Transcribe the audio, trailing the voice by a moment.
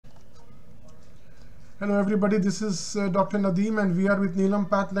Hello everybody, this is Dr. Nadeem and we are with Neelam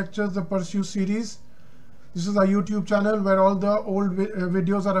Path Lectures, the Pursue series. This is our YouTube channel where all the old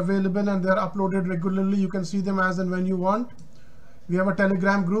videos are available and they are uploaded regularly. You can see them as and when you want. We have a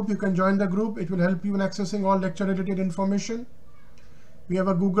Telegram group. You can join the group. It will help you in accessing all lecture related information. We have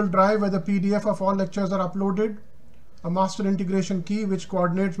a Google Drive where the PDF of all lectures are uploaded. A master integration key which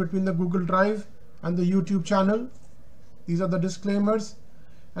coordinates between the Google Drive and the YouTube channel. These are the disclaimers.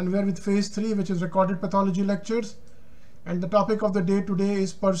 And we are with phase 3, which is recorded pathology lectures. And the topic of the day today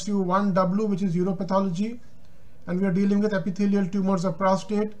is Pursue 1W, which is Uropathology. And we are dealing with epithelial tumors of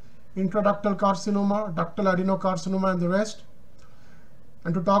prostate, intraductal carcinoma, ductal adenocarcinoma, and the rest.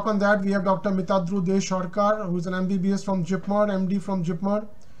 And to talk on that, we have Dr. Mitadru De Sarkar, who is an MBBS from JIPMER, MD from JIPMER.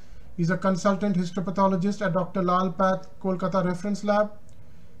 He's a consultant histopathologist at Dr. Lal Path, Kolkata Reference Lab,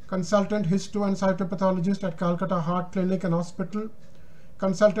 consultant histo and cytopathologist at Calcutta Heart Clinic and Hospital,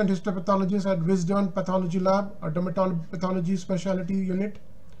 consultant histopathologist at Wizderm Pathology Lab, a dermatopathology specialty unit.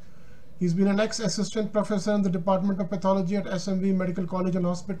 He's been an ex-assistant professor in the Department of Pathology at SMV Medical College and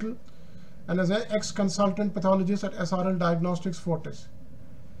Hospital, and as an ex-consultant pathologist at SRL Diagnostics Fortis.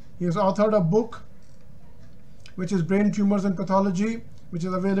 He has authored a book, which is Brain Tumors and Pathology, which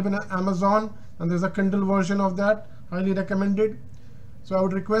is available on Amazon, and there's a Kindle version of that, highly recommended. So I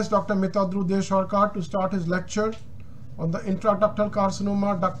would request Dr. Mitadru De Sarkar to start his lecture on the intraductal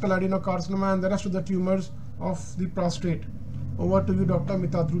carcinoma, ductal adenocarcinoma, and the rest of the tumors of the prostate. Over to you, Dr.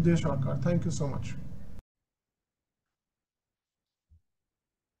 Mitadru De Sarkar. Thank you so much.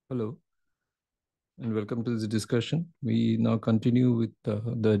 Hello, and welcome to this discussion. We now continue with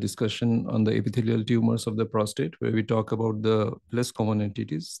the discussion on the epithelial tumors of the prostate, where we talk about the less common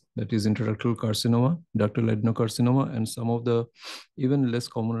entities, that is intraductal carcinoma, ductal adenocarcinoma, and some of the even less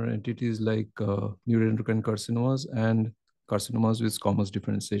common entities like neuroendocrine carcinomas and carcinomas with squamous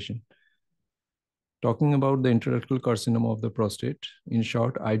differentiation. Talking about the intraductal carcinoma of the prostate, in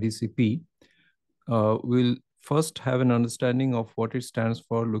short, IDCP, we'll first have an understanding of what it stands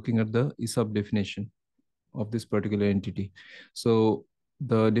for, looking at the ISAP definition of this particular entity. So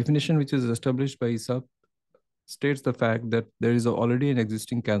the definition which is established by ISAP states the fact that there is already an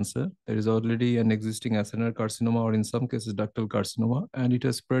existing cancer, there is already an existing acinar carcinoma, or in some cases ductal carcinoma, and it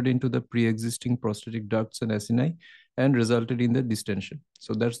has spread into the pre-existing prostatic ducts and acini and resulted in the distension.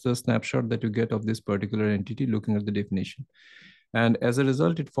 So that's the snapshot that you get of this particular entity looking at the definition. And as a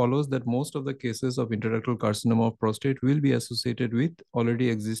result, it follows that most of the cases of intraductal carcinoma of prostate will be associated with already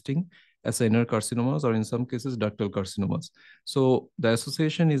existing acinar carcinomas, or in some cases ductal carcinomas. So the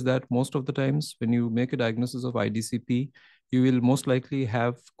association is that most of the times when you make a diagnosis of IDCP, you will most likely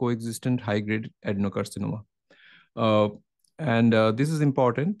have coexistent high-grade adenocarcinoma. This is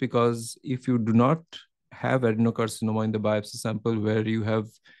important because if you do not have adenocarcinoma in the biopsy sample where you have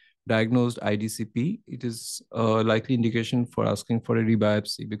diagnosed IDCP, it is a likely indication for asking for a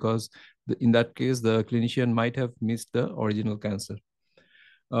rebiopsy, because in that case, the clinician might have missed the original cancer.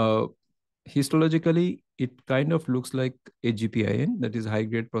 Histologically, it kind of looks like a GPIN, that is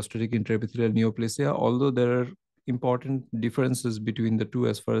high-grade prostatic intraepithelial neoplasia, although there are important differences between the two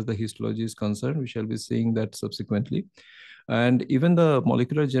as far as the histology is concerned. We shall be seeing that subsequently. And even the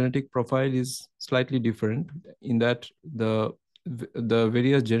molecular genetic profile is slightly different in that the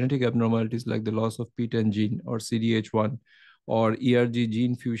various genetic abnormalities like the loss of PTEN gene or CDH1 or ERG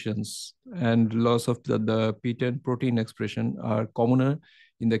gene fusions and loss of the PTEN protein expression are commoner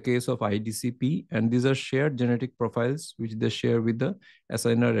in the case of IDCP, and these are shared genetic profiles which they share with the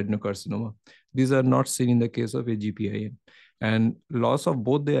acinar adenocarcinoma. These are not seen in the case of AGPIN. And loss of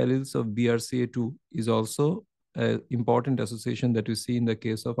both the alleles of BRCA2 is also an important association that we see in the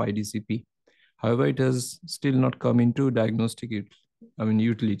case of IDCP. However, it has still not come into diagnostic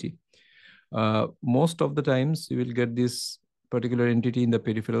utility. Most of the times you will get this particular entity in the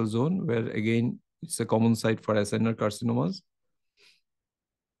peripheral zone, where again, it's a common site for acinar carcinomas.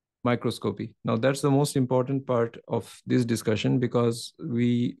 Microscopy. Now that's the most important part of this discussion, because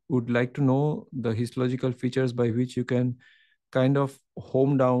we would like to know the histological features by which you can kind of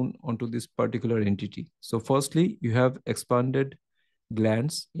home down onto this particular entity. So firstly, you have expanded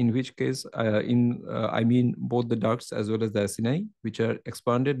glands, in which case, I mean both the ducts as well as the acini, which are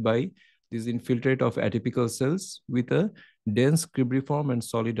expanded by this infiltrate of atypical cells with a dense cribriform and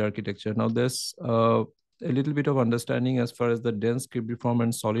solid architecture. Now there's a little bit of understanding as far as the dense cribriform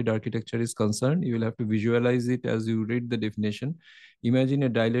and solid architecture is concerned. You will have to visualize it as you read the definition. Imagine a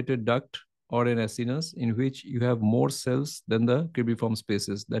dilated duct or an acinus in which you have more cells than the cribriform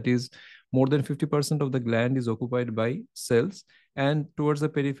spaces. That is, more than 50% of the gland is occupied by cells, and towards the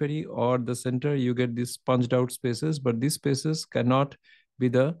periphery or the center, you get these sponged out spaces, but these spaces cannot be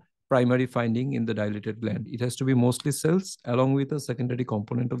the primary finding in the dilated gland. It has to be mostly cells along with a secondary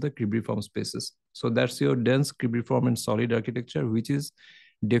component of the cribriform spaces. So that's your dense cribriform and solid architecture, which is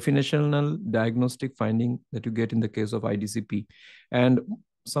definitional diagnostic finding that you get in the case of IDCP. And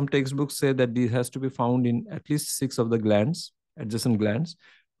some textbooks say that this has to be found in at least 6 of the glands, adjacent glands,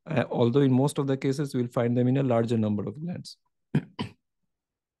 although in most of the cases, we'll find them in a larger number of glands.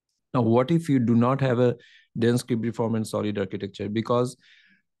 Now, what if you do not have a dense cribriform and solid architecture? Because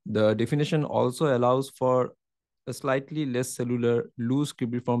the definition also allows for a slightly less cellular loose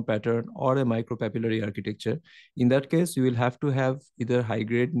cribriform pattern or a micropapillary architecture. In that case, you will have to have either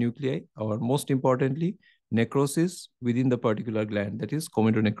high-grade nuclei or, most importantly, necrosis within the particular gland, that is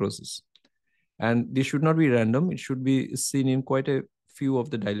comedonecrosis. And this should not be random. It should be seen in quite a few of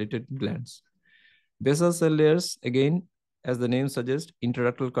the dilated glands. Basal cell layers, again, as the name suggests,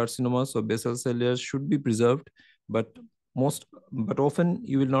 intraductal carcinoma, so basal cell layers should be preserved, but often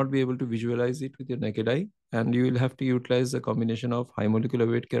you will not be able to visualize it with your naked eye, and you will have to utilize a combination of high molecular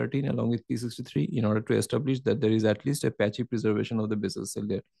weight keratin along with P63 in order to establish that there is at least a patchy preservation of the basal cell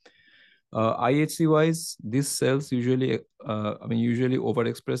layer. IHC wise, these cells usually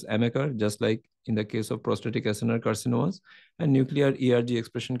overexpress AMACR, just like in the case of prostatic acinar carcinomas, and nuclear ERG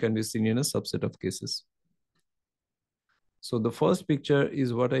expression can be seen in a subset of cases. So the first picture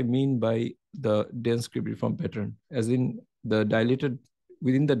is what I mean by the dense cribriform pattern, as in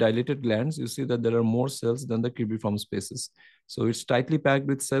within the dilated glands, you see that there are more cells than the cribriform spaces. So it's tightly packed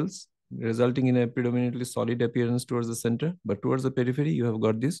with cells, resulting in a predominantly solid appearance towards the center, but towards the periphery, you have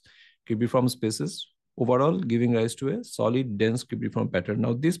got these cribriform spaces, overall giving rise to a solid dense cribriform pattern.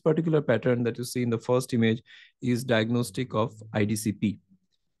 Now, this particular pattern that you see in the first image is diagnostic of IDCP.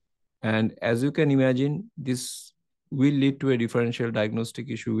 And as you can imagine, this will lead to a differential diagnostic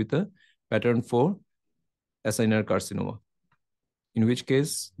issue with a pattern 4 acinar carcinoma, in which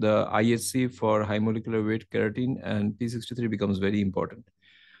case the IHC for high molecular weight keratin and P63 becomes very important.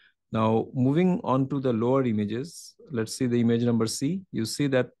 Now, moving on to the lower images, let's see the image number C. You see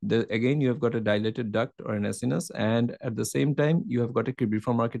that again, you have got a dilated duct or an acinus, and at the same time, you have got a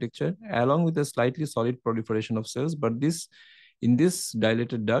cribriform architecture along with a slightly solid proliferation of cells. But in this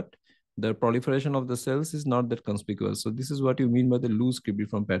dilated duct, the proliferation of the cells is not that conspicuous. So this is what you mean by the loose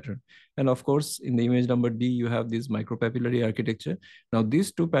cribriform pattern. And of course, in the image number D, you have this micropapillary architecture. Now,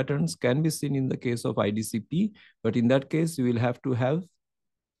 these two patterns can be seen in the case of IDCP, but in that case, you will have to have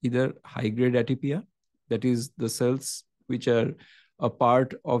either high-grade atypia, that is the cells which are a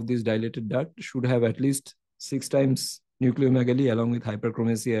part of this dilated duct should have at least 6 times nucleomegaly along with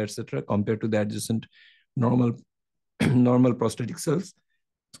hyperchromasia, etc., compared to the adjacent normal prostatic cells.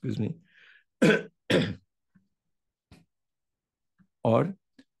 Excuse me. Or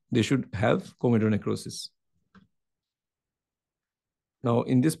they should have comedonecrosis. Now,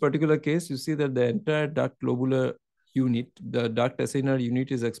 in this particular case, you see that the entire duct lobular unit, the duct acinar unit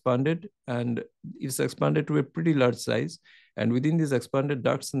is expanded, and it's expanded to a pretty large size. And within these expanded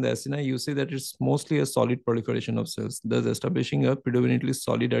ducts in the acini, you see that it's mostly a solid proliferation of cells, thus establishing a predominantly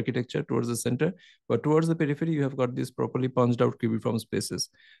solid architecture towards the center. But towards the periphery, you have got these properly punched out cribriform spaces.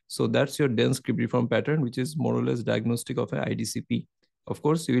 So that's your dense cribriform pattern, which is more or less diagnostic of an IDCP. Of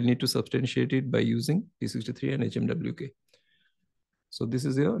course, you will need to substantiate it by using P63 and HMWK. So this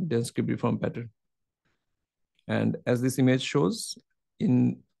is your dense cribriform pattern. And as this image shows,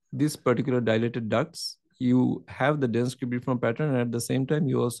 in this particular dilated ducts, you have the dense cribriform pattern, and at the same time,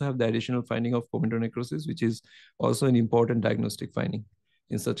 you also have the additional finding of comedonecrosis, which is also an important diagnostic finding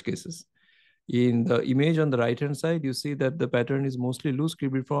in such cases. In the image on the right-hand side, you see that the pattern is mostly loose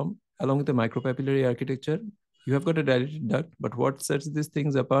cribriform along with the micropapillary architecture. You have got a dilated duct, but what sets these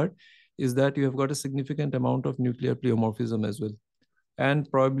things apart is that you have got a significant amount of nuclear pleomorphism as well, and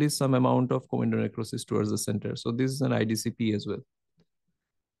probably some amount of comedonecrosis towards the center. So this is an IDCP as well.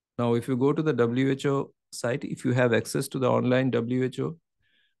 Now, if you go to the WHO site, if you have access to the online WHO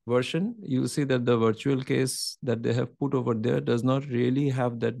version, you'll see that the virtual case that they have put over there does not really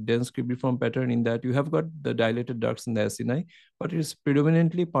have that dense cribriform pattern, in that you have got the dilated ducts in the acini, but it's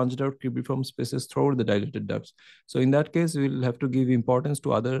predominantly punched out cribriform spaces throughout the dilated ducts. So in that case, you will have to give importance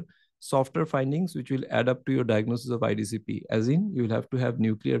to other softer findings which will add up to your diagnosis of IDCP, as in you will have to have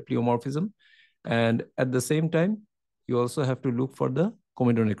nuclear pleomorphism, and at the same time, you also have to look for the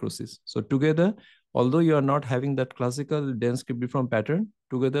comedonecrosis. So together, although you are not having that classical dense cribriform pattern,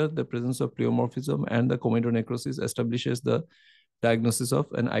 together the presence of pleomorphism and the comedonecrosis establishes the diagnosis of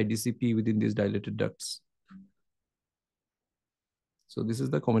an IDCP within these dilated ducts. So this is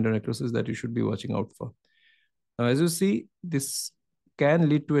the comedonecrosis that you should be watching out for. Now, as you see, this can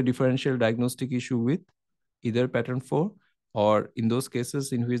lead to a differential diagnostic issue with either pattern 4 or in those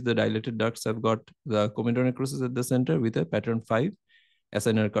cases in which the dilated ducts have got the comedonecrosis at the center with a pattern 5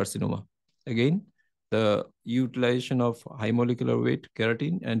 acinar carcinoma. Again, the utilization of high molecular weight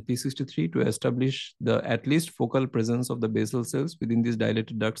keratin and P63 to establish the at least focal presence of the basal cells within these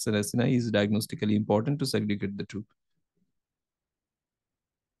dilated ducts and acini is diagnostically important to segregate the two.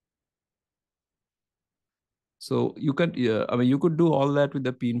 So you can, you could do all that with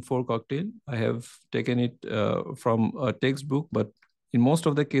the PIN4 cocktail. I have taken it from a textbook, but in most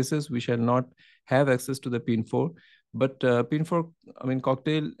of the cases, we shall not have access to the PIN4. But PIN4,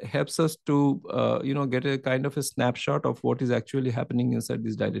 cocktail helps us to, get a kind of a snapshot of what is actually happening inside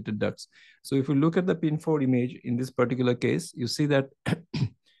these dilated ducts. So if you look at the PIN4 image in this particular case, you see that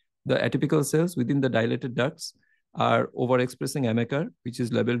the atypical cells within the dilated ducts are overexpressing MHR, which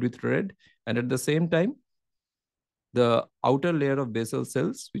is labeled with red. And at the same time, the outer layer of basal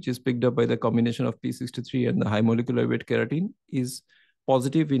cells, which is picked up by the combination of P63 and the high molecular weight keratin, is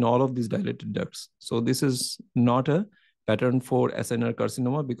positive in all of these dilated ducts. So this is not a pattern 4 acinar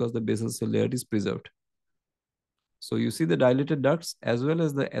carcinoma because the basal cell layer is preserved. So you see the dilated ducts as well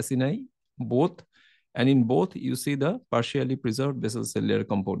as the acini, both, and in both you see the partially preserved basal cell layer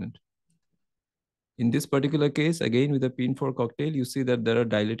component. In this particular case, again with the PIN4 cocktail, you see that there are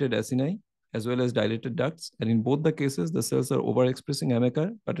dilated acini as well as dilated ducts. And in both the cases, the cells are overexpressing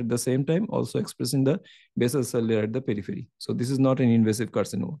MHR, but at the same time also expressing the basal cell layer at the periphery. So this is not an invasive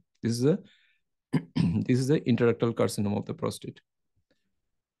carcinoma. This is a this is the intraductal carcinoma of the prostate.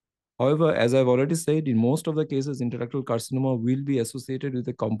 However, as I've already said, in most of the cases, intraductal carcinoma will be associated with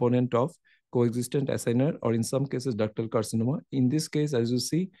a component of coexistent acinar or in some cases ductal carcinoma. In this case, as you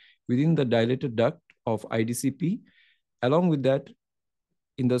see, within the dilated duct of IDCP, along with that,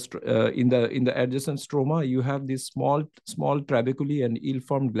 in the adjacent stroma, you have these small trabeculae and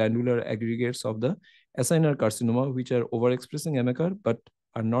ill-formed glandular aggregates of the acinar carcinoma, which are overexpressing MHR but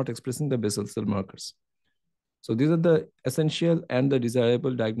are not expressing the basal cell markers. So these are the essential and the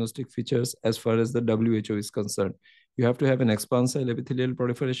desirable diagnostic features as far as the WHO is concerned. You have to have an expansile epithelial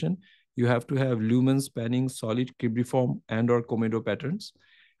proliferation. You have to have lumen spanning solid cribriform and/or comedo patterns.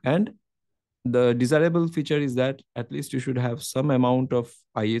 And the desirable feature is that at least you should have some amount of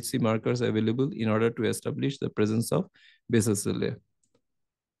IHC markers available in order to establish the presence of basal cell layer.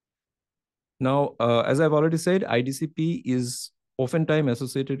 Now, as I've already said, IDCP is oftentimes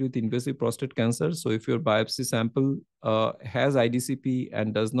associated with invasive prostate cancer. So if your biopsy sample has IDCP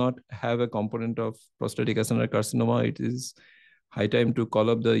and does not have a component of prostatic acinar carcinoma, it is high time to call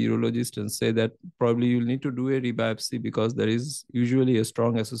up the urologist and say that probably you'll need to do a rebiopsy because there is usually a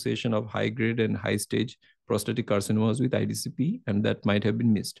strong association of high grade and high stage prostatic carcinomas with IDCP, and that might have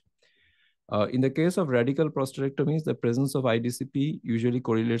been missed. In the case of radical prostatectomies, the presence of IDCP usually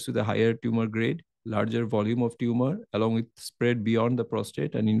correlates with a higher tumor grade, larger volume of tumor, along with spread beyond the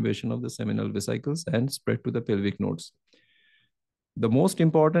prostate and invasion of the seminal vesicles and spread to the pelvic nodes. The most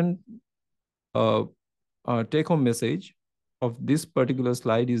important take-home message of this particular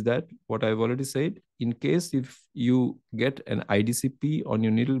slide is that what I've already said, in case if you get an IDCP on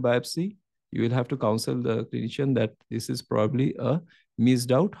your needle biopsy, you will have to counsel the clinician that this is probably a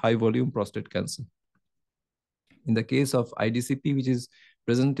missed out high volume prostate cancer. In the case of IDCP, which is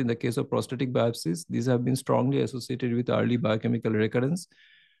present in the case of prostatic biopsies, these have been strongly associated with early biochemical recurrence,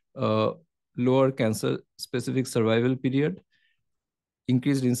 lower cancer specific survival period,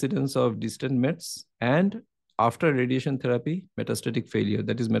 increased incidence of distant mets, and after radiation therapy, metastatic failure.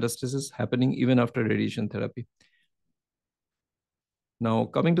 That is metastasis happening even after radiation therapy. Now,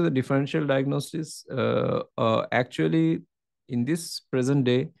 coming to the differential diagnosis, actually, in this present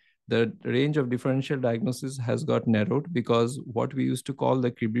day, the range of differential diagnosis has got narrowed because what we used to call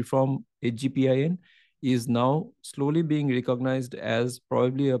the cribriform HGPIN is now slowly being recognized as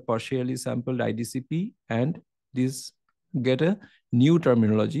probably a partially sampled IDCP, and this get a new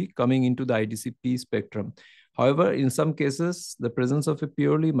terminology coming into the IDCP spectrum. However, in some cases, the presence of a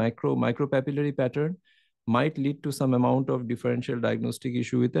purely micropapillary pattern might lead to some amount of differential diagnostic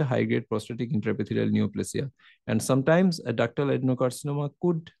issue with a high-grade prostatic intraepithelial neoplasia. And sometimes a ductal adenocarcinoma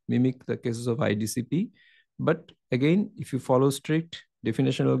could mimic the cases of IDCP. But again, if you follow strict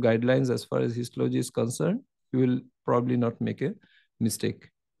definitional guidelines as far as histology is concerned, you will probably not make a mistake.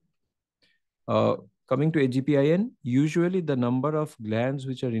 Coming to AGPIN, usually the number of glands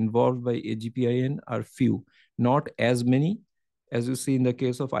which are involved by AGPIN are few, not as many as you see in the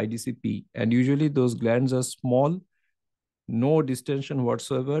case of IDCP. And usually those glands are small, no distension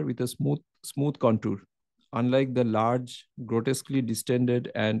whatsoever with a smooth contour, unlike the large, grotesquely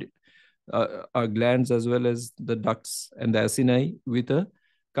distended and glands as well as the ducts and the acini with a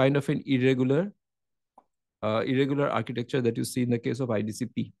kind of an irregular irregular architecture that you see in the case of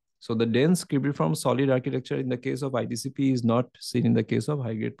IDCP. So the dense cribriform solid architecture in the case of IDCP is not seen in the case of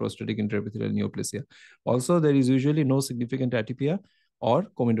high-grade prostatic intraepithelial neoplasia. Also, there is usually no significant atypia or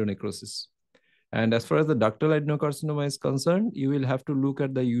comedonecrosis. And as far as the ductal adenocarcinoma is concerned, you will have to look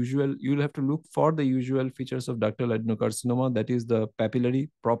at the usual, you will have to look for the usual features of ductal adenocarcinoma, that is the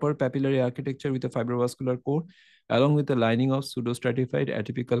proper papillary architecture with a fibrovascular core, along with the lining of pseudostratified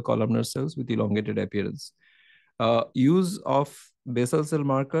atypical columnar cells with elongated appearance. Use of basal cell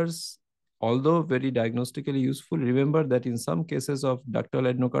markers, although very diagnostically useful, remember that in some cases of ductal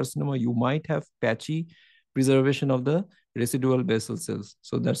adenocarcinoma, you might have patchy preservation of the residual basal cells.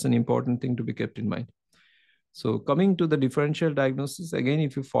 So that's an important thing to be kept in mind. So coming to the differential diagnosis, again,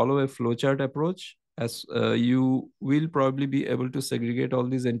 if you follow a flowchart approach, as you will probably be able to segregate all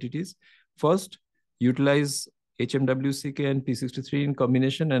these entities. First, utilize HMWCK and P63 in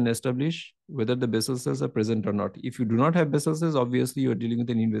combination and establish whether the basal cells are present or not. If you do not have basal cells, obviously you are dealing with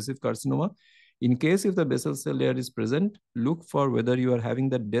an invasive carcinoma. In case if the basal cell layer is present, look for whether you are having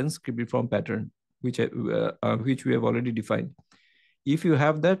the dense cribriform pattern, which we have already defined. If you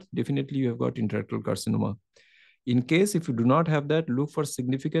have that, definitely you have got intraductal carcinoma. In case if you do not have that, look for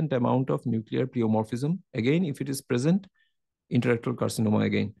significant amount of nuclear pleomorphism. Again, if it is present, intraductal carcinoma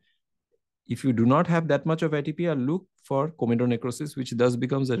again. If you do not have that much of atypia, look for comedonecrosis, which thus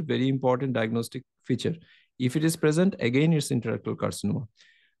becomes a very important diagnostic feature. If it is present, again, it's intraductal carcinoma.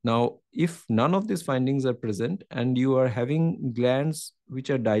 Now, if none of these findings are present and you are having glands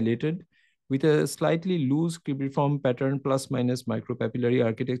which are dilated with a slightly loose cribriform pattern plus minus micropapillary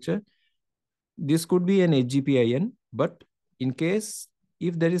architecture, this could be an HGPIN, but in case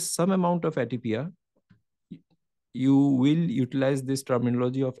if there is some amount of atypia, you will utilize this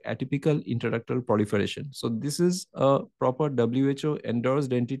terminology of atypical intraductal proliferation. So this is a proper WHO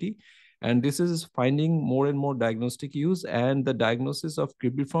endorsed entity, and this is finding more and more diagnostic use, and the diagnosis of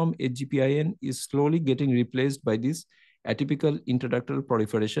cribriform HGPIN is slowly getting replaced by this atypical intraductal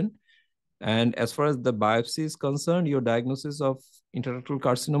proliferation. And as far as the biopsy is concerned, your diagnosis of intraductal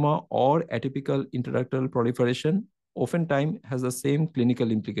carcinoma or atypical intraductal proliferation oftentimes has the same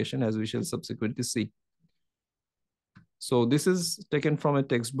clinical implication, as we shall subsequently see. So this is taken from a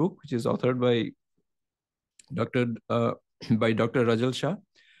textbook which is authored by Dr. Rajal Shah.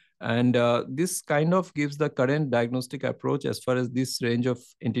 And this kind of gives the current diagnostic approach as far as this range of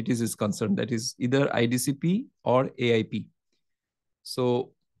entities is concerned, that is either IDCP or AIP.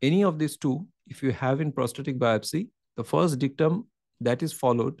 So any of these two, if you have in prostatic biopsy, the first dictum that is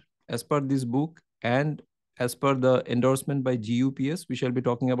followed as per this book and as per the endorsement by GUPS, we shall be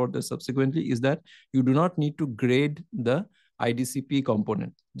talking about this subsequently, is that you do not need to grade the IDCP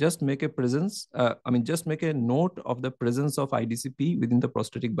component. Just make a just make a note of the presence of IDCP within the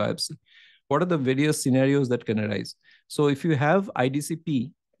prostatic biopsy. What are the various scenarios that can arise? So if you have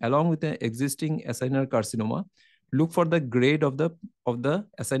IDCP along with an existing acinar carcinoma, look for the grade of the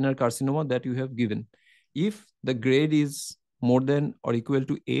acinar carcinoma that you have given. If the grade is more than or equal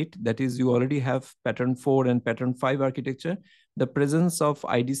to 8, that is you already have pattern 4 and pattern 5 architecture, the presence of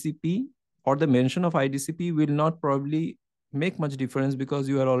IDCP or the mention of IDCP will not probably make much difference because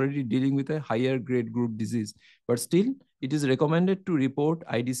you are already dealing with a higher grade group disease. But still, it is recommended to report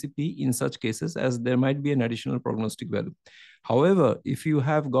IDCP in such cases as there might be an additional prognostic value. However, if you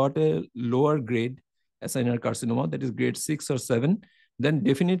have got a lower grade acinar carcinoma, that is grade 6 or 7, then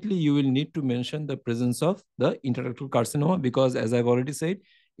definitely you will need to mention the presence of the intraductal carcinoma, because as I've already said,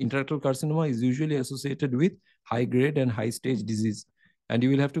 intraductal carcinoma is usually associated with high grade and high stage disease. And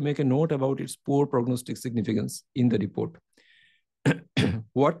you will have to make a note about its poor prognostic significance in the report.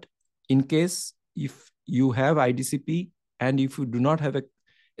 What in case if you have IDCP and if you do not have a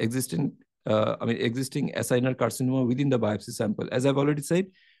existing acinar carcinoma within the biopsy sample? As I've already said,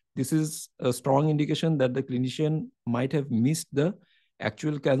 this is a strong indication that the clinician might have missed the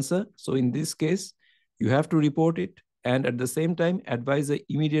actual cancer. So in this case, you have to report it and at the same time advise an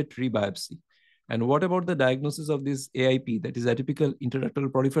immediate rebiopsy. And what about the diagnosis of this AIP, that is atypical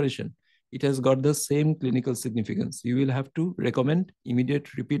intraductal proliferation? It has got the same clinical significance. You will have to recommend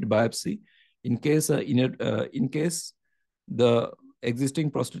immediate repeat biopsy in case the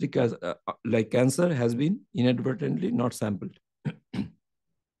existing prostatic cancer has been inadvertently not sampled.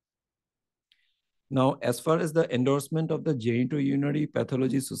 Now, as far as the endorsement of the Genitourinary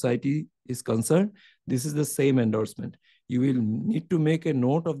Pathology Society is concerned, this is the same endorsement. You will need to make a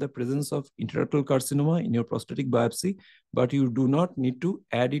note of the presence of intraductal carcinoma in your prostatic biopsy, but you do not need to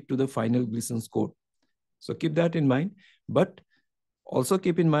add it to the final Gleason score. So keep that in mind. But also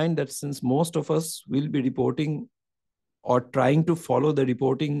keep in mind that since most of us will be reporting or trying to follow the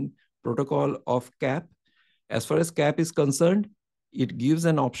reporting protocol of CAP, As far as CAP is concerned, it gives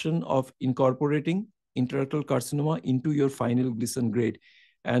an option of incorporating intraductal carcinoma into your final Gleason grade.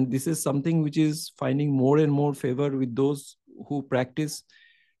 And this is something which is finding more and more favor with those who practice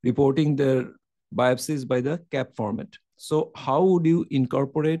reporting their biopsies by the CAP format. So how would you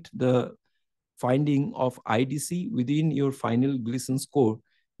incorporate the finding of IDC within your final Gleason score?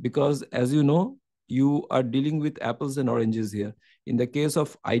 Because as you know, you are dealing with apples and oranges here. In the case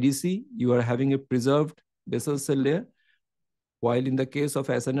of IDC, you are having a preserved basal cell layer, while in the case of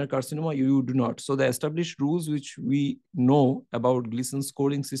acinar carcinoma, you do not. So the established rules which we know about Gleason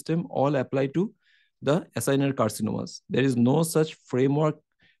scoring system all apply to the acinar carcinomas. There is no such framework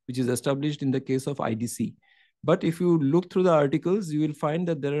which is established in the case of IDC. But if you look through the articles, you will find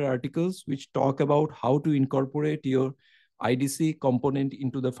that there are articles which talk about how to incorporate your IDC component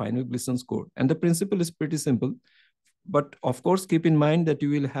into the final Gleason score. And the principle is pretty simple. But of course, keep in mind that you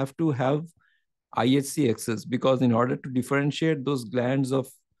will have to have IHC access, because in order to differentiate those glands of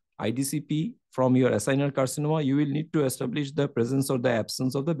IDCP from your acinar carcinoma, you will need to establish the presence or the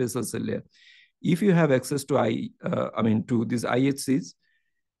absence of the basal cell layer. If you have access to to these IHCs,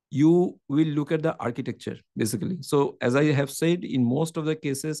 you will look at the architecture basically. So as I have said, in most of the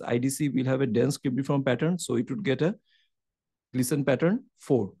cases, IDC will have a dense cubiform pattern, so it would get a Gleason pattern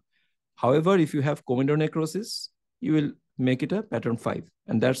 4. However, if you have comedonecrosis, you will make it a pattern 5.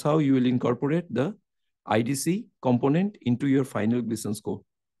 And that's how you will incorporate the IDC component into your final Gleason score,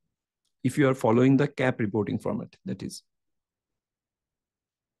 if you are following the CAP reporting format, that is.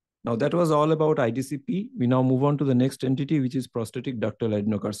 Now that was all about IDCP. We now move on to the next entity, which is prostatic ductal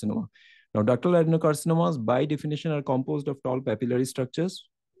adenocarcinoma. Now ductal adenocarcinomas by definition are composed of tall papillary structures.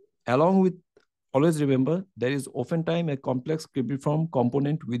 Along with, always remember, there is oftentimes a complex cribriform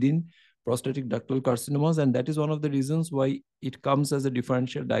component within prostatic ductal carcinomas, and that is one of the reasons why it comes as a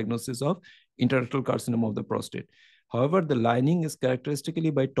differential diagnosis of intraductal carcinoma of the prostate. However, the lining is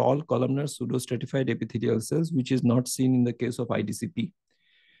characteristically by tall columnar pseudostratified epithelial cells, which is not seen in the case of IDCP.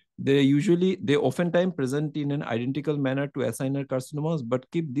 They oftentimes present in an identical manner to acinar carcinomas, but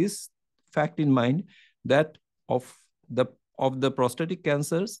keep this fact in mind that of the prostatic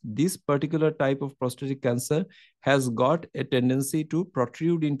cancers, this particular type of prostatic cancer has got a tendency to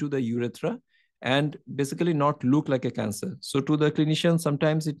protrude into the urethra and basically not look like a cancer. So to the clinician,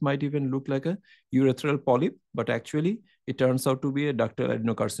 sometimes it might even look like a urethral polyp, but actually it turns out to be a ductal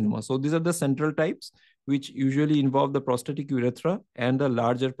adenocarcinoma. So these are the central types which usually involve the prostatic urethra and the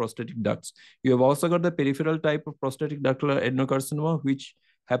larger prostatic ducts. You have also got the peripheral type of prostatic ductal adenocarcinoma, which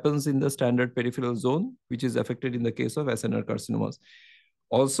happens in the standard peripheral zone, which is affected in the case of acinar carcinomas.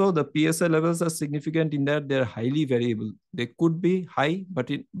 Also, the PSA levels are significant in that they're highly variable. They could be high,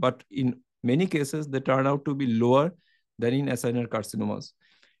 but in many cases, they turn out to be lower than in acinar carcinomas.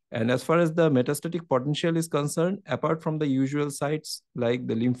 And as far as the metastatic potential is concerned, apart from the usual sites like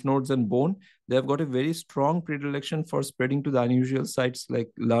the lymph nodes and bone, they have got a very strong predilection for spreading to the unusual sites like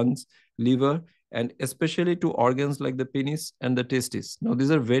lungs, liver, and especially to organs like the penis and the testis. Now, these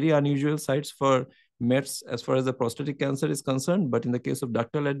are very unusual sites for METs as far as the prostatic cancer is concerned, but in the case of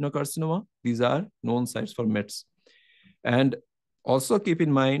ductal adenocarcinoma, these are known sites for METs. And also keep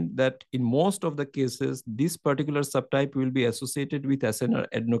in mind that in most of the cases, this particular subtype will be associated with acinar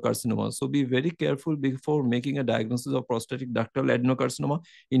adenocarcinoma. So be very careful before making a diagnosis of prostatic ductal adenocarcinoma.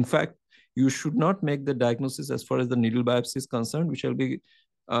 In fact, you should not make the diagnosis as far as the needle biopsy is concerned. We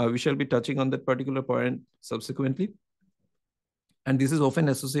shall be touching on that particular point subsequently. And this is often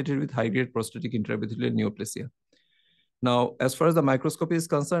associated with high-grade prostatic intraepithelial neoplasia. Now, as far as the microscopy is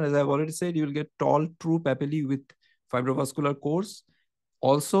concerned, as I've already said, you will get tall, true papillae with fibrovascular cores,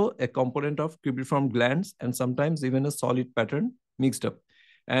 also a component of cribriform glands, and sometimes even a solid pattern mixed up.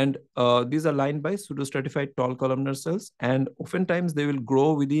 And these are lined by pseudostratified tall columnar cells, and oftentimes they will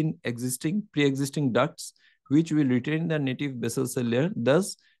grow within pre-existing ducts, which will retain the native basal cell layer,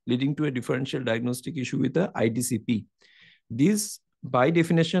 thus leading to a differential diagnostic issue with the IDCP. These, by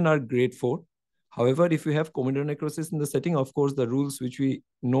definition, are grade 4. However, if you have comedonecrosis in the setting, of course, the rules which we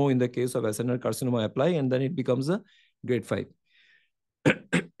know in the case of acinar carcinoma apply, and then it becomes a grade 5.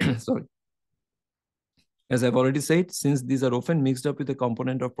 Sorry. As I've already said, since these are often mixed up with a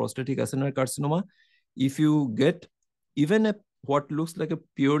component of prostatic acinar carcinoma, if you get even what looks like a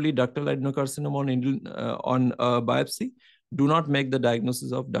purely ductal adenocarcinoma on biopsy, do not make the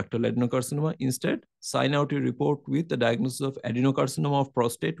diagnosis of ductal adenocarcinoma. Instead, sign out your report with the diagnosis of adenocarcinoma of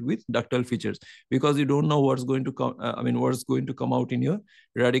prostate with ductal features, because you don't know what's going to come. What's going to come out in your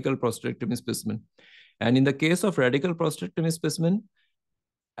radical prostatectomy specimen. And in the case of radical prostatectomy specimen,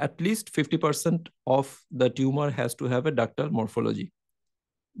 at least 50% of the tumor has to have a ductal morphology.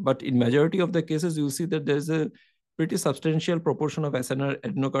 but in majority of the cases, you'll see that there's a pretty substantial proportion of SNR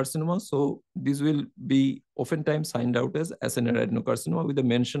adenocarcinoma. So these will be oftentimes signed out as SNR adenocarcinoma with the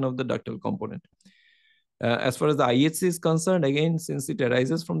mention of the ductal component. As far as the IHC is concerned, again, since it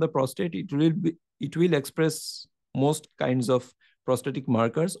arises from the prostate, it will express most kinds of prostatic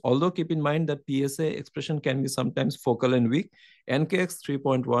markers. Although keep in mind that PSA expression can be sometimes focal and weak. NKX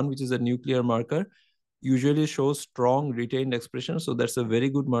 3.1, which is a nuclear marker, usually shows strong retained expression. So that's a very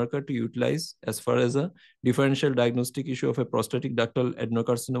good marker to utilize as far as a differential diagnostic issue of a prostatic ductal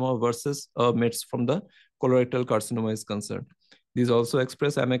adenocarcinoma versus a METS from the colorectal carcinoma is concerned. These also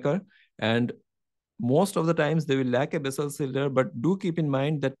express AMECAR, and most of the times they will lack a basal cell layer, but do keep in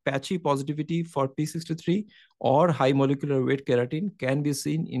mind that patchy positivity for P63 or high molecular weight keratin can be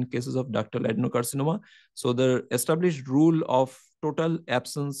seen in cases of ductal adenocarcinoma. So the established rule of total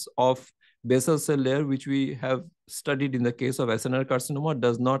absence of basal cell layer, which we have studied in the case of SNR carcinoma,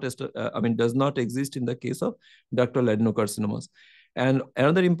 does not exist in the case of ductal adenocarcinomas. And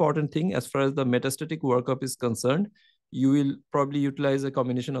another important thing, as far as the metastatic workup is concerned, you will probably utilize a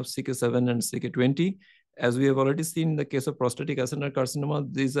combination of CK7 and CK20. As we have already seen in the case of prostatic SNR carcinoma,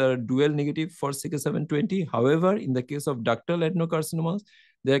 these are dual negative for CK7-20. However, in the case of ductal adenocarcinomas,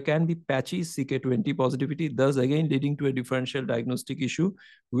 there can be patchy CK20 positivity, thus again leading to a differential diagnostic issue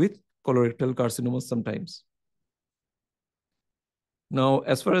with colorectal carcinomas sometimes. Now,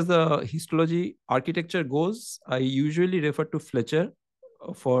 as far as the histology architecture goes, I usually refer to Fletcher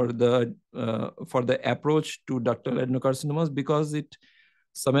for the approach to ductal adenocarcinomas because it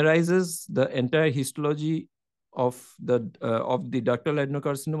summarizes the entire histology of the ductal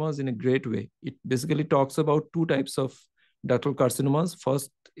adenocarcinomas in a great way. It basically talks about two types of ductal carcinomas.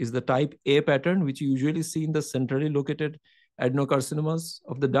 First is the type A pattern, which you usually see in the centrally located adenocarcinomas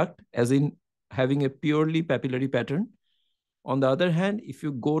of the duct, as in having a purely papillary pattern. On the other hand, if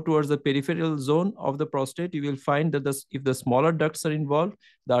you go towards the peripheral zone of the prostate, you will find that if the smaller ducts are involved,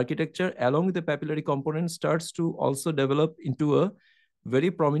 the architecture along with the papillary component starts to also develop into a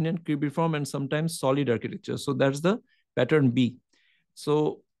very prominent cribriform and sometimes solid architecture. So that's the pattern B.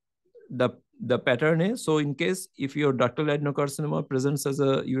 So the pattern A, so in case if your ductal adenocarcinoma presents as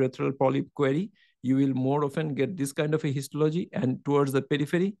a urethral polyp query, you will more often get this kind of a histology, and towards the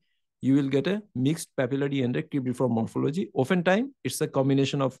periphery, you will get a mixed papillary and a cribriform morphology. Oftentimes, it's a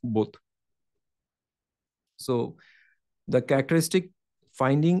combination of both. So the characteristic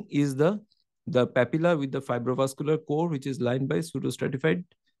finding is the papilla with the fibrovascular core, which is lined by pseudostratified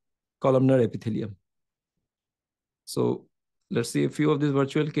columnar epithelium. So let's see a few of these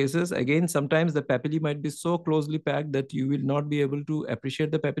virtual cases. Again, sometimes the papillae might be so closely packed that you will not be able to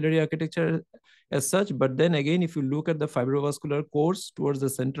appreciate the papillary architecture as such. But then again, if you look at the fibrovascular cores towards the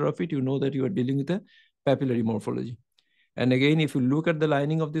center of it, you know that you are dealing with a papillary morphology. And again, if you look at the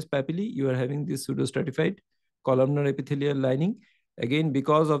lining of this papillae, you are having this pseudostratified columnar epithelial lining. Again,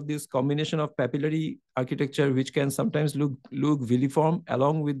 because of this combination of papillary architecture, which can sometimes look villiform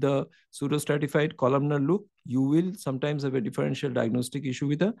along with the pseudostratified columnar look, you will sometimes have a differential diagnostic issue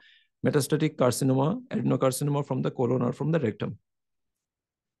with a metastatic carcinoma, adenocarcinoma from the colon or from the rectum.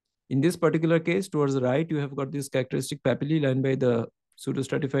 In this particular case, towards the right, you have got this characteristic papillae lined by the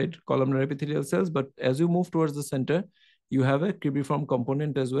pseudostratified columnar epithelial cells. But as you move towards the center, you have a cribriform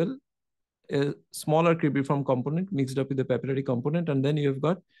component as well, a smaller cribriform component mixed up with the papillary component, and then you have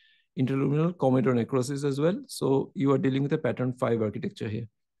got interluminal cometonecrosis as well. So you are dealing with a pattern 5 architecture here.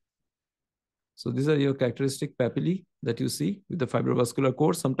 So these are your characteristic papillae that you see with the fibrovascular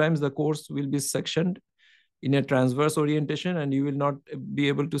core. Sometimes the cores will be sectioned in a transverse orientation, and you will not be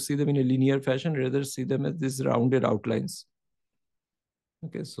able to see them in a linear fashion, rather see them as these rounded outlines.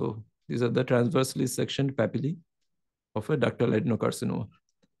 Okay, so these are the transversely sectioned papillae of a ductal adenocarcinoma.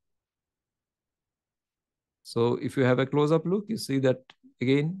 So if you have a close-up look, you see that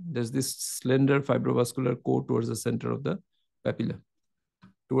again, there's this slender fibrovascular core towards the center of the papilla.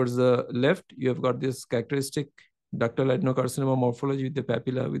 Towards the left, you have got this characteristic ductal adenocarcinoma morphology with the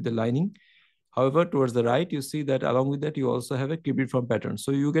papilla with the lining. However, towards the right, you see that along with that, you also have a cribriform pattern.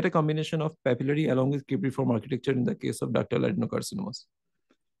 So you get a combination of papillary along with cribriform architecture in the case of ductal adenocarcinomas.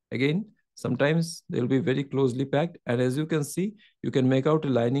 Again, sometimes they'll be very closely packed. And as you can see, you can make out a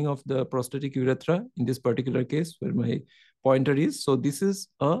lining of the prostatic urethra in this particular case where my pointer is. So this is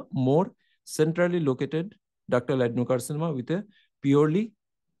a more centrally located ductal adenocarcinoma with a purely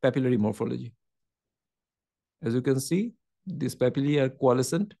papillary morphology. As you can see, these papillae are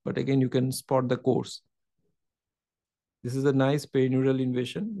coalescent, but again, you can spot the cores. This is a nice perineural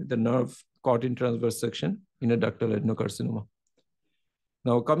invasion with the nerve caught in transverse section in a ductal adenocarcinoma.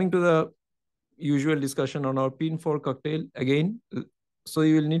 Now, coming to the usual discussion on our pin 4 cocktail, again, So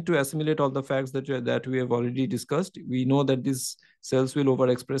you will need to assimilate all the facts that we have already discussed. We know that these cells will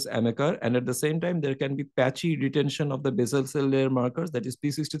overexpress AMACR, and at the same time, there can be patchy retention of the basal cell layer markers, that is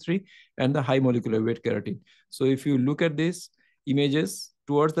P63, and the high molecular weight keratin. So if you look at these images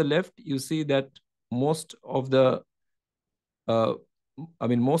towards the left, you see that most of the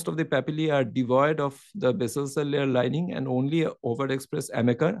most of the papillae are devoid of the basal cell layer lining and only overexpress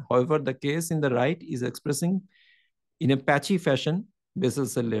AMACR. However, the case in the right is expressing in a patchy fashion basal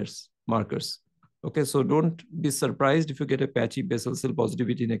cell layers markers. Okay, so don't be surprised if you get a patchy basal cell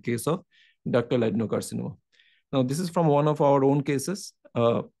positivity in a case of ductal adenocarcinoma. Now, this is from one of our own cases.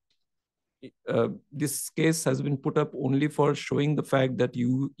 This case has been put up only for showing the fact that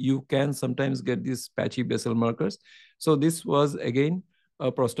you can sometimes get these patchy basal markers. So this was again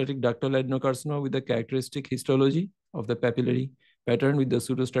a prostatic ductal adenocarcinoma with a characteristic histology of the papillary pattern with the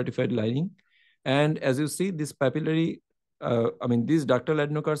pseudostratified lining. And as you see, this papillary, this ductal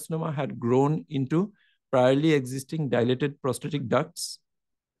adenocarcinoma had grown into priorly existing dilated prostatic ducts.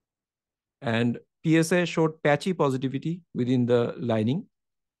 And PSA showed patchy positivity within the lining.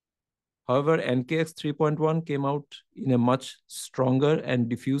 However, NKX 3.1 came out in a much stronger and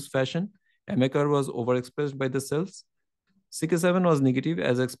diffuse fashion. AMACR was overexpressed by the cells. CK7 was negative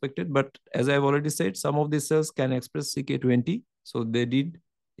as expected, but as I've already said, some of these cells can express CK20. So they did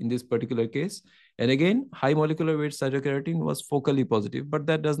in this particular case. And again, high molecular weight cytokeratin was focally positive, but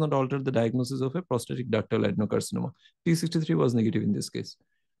that does not alter the diagnosis of a prostatic ductal adenocarcinoma. P63 was negative in this case.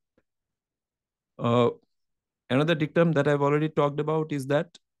 Another dictum that I've already talked about is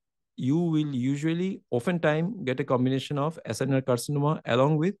that you will usually oftentimes get a combination of acinar carcinoma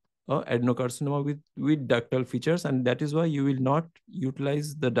along with adenocarcinoma with ductal features, and that is why you will not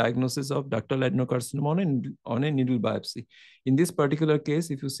utilize the diagnosis of ductal adenocarcinoma on a needle biopsy. In this particular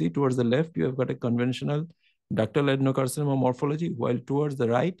case, if you see towards the left, you have got a conventional ductal adenocarcinoma morphology, while towards the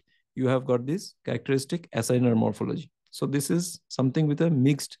right, you have got this characteristic acinar morphology. So this is something with a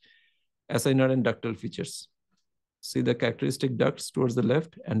mixed acinar and ductal features. See the characteristic ducts towards the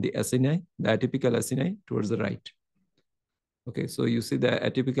left and the acini, the atypical acini towards the right. Okay, so you see the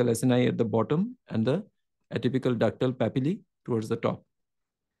atypical acini at the bottom and the atypical ductal papillae towards the top.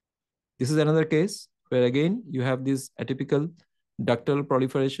 This is another case where again you have this atypical ductal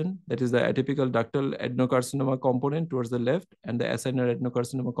proliferation, that is the atypical ductal adenocarcinoma component towards the left and the acinar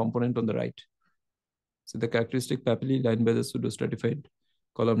adenocarcinoma component on the right. So the characteristic papillae lined by the pseudostratified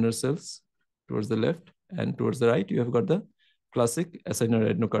columnar cells towards the left, and towards the right, you have got the classic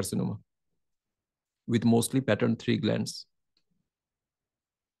acinar adenocarcinoma with mostly pattern 3 glands.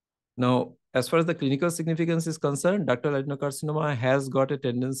 Now, as far as the clinical significance is concerned, ductal adenocarcinoma has got a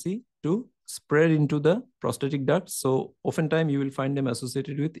tendency to spread into the prostatic ducts. So oftentimes you will find them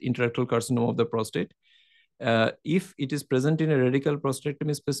associated with intraductal carcinoma of the prostate. If it is present in a radical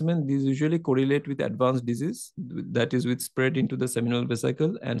prostatectomy specimen, these usually correlate with advanced disease, that is with spread into the seminal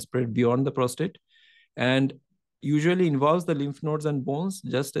vesicle and spread beyond the prostate, and usually involves the lymph nodes and bones,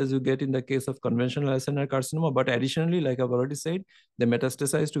 just as you get in the case of conventional acinar carcinoma. But additionally, like I've already said, they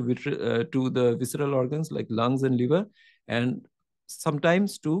metastasize to the visceral organs like lungs and liver, and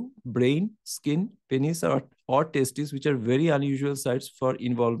sometimes to brain, skin, penis, or testes, which are very unusual sites for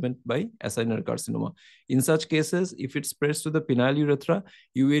involvement by acinar carcinoma. In such cases, if it spreads to the penile urethra,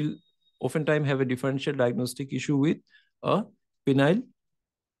 you will oftentimes have a differential diagnostic issue with a penile,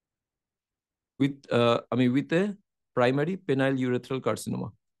 with a primary penile urethral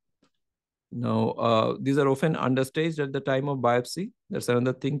carcinoma. Now, these are often understaged at the time of biopsy. That's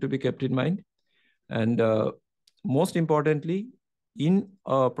another thing to be kept in mind. And most importantly, in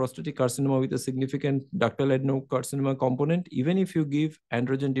a prostatic carcinoma with a significant ductal adenocarcinoma component, even if you give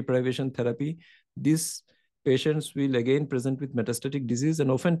androgen deprivation therapy, these patients will again present with metastatic disease,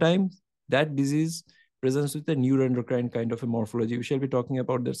 and oftentimes that disease presents with a neuroendocrine kind of a morphology. We shall be talking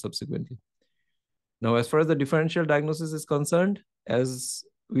about that subsequently. Now, as far as the differential diagnosis is concerned, as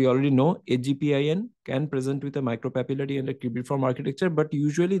we already know, AGPIN can present with a micropapillary and a cubiform architecture, but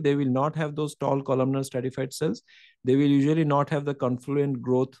usually they will not have those tall columnar stratified cells. They will usually not have the confluent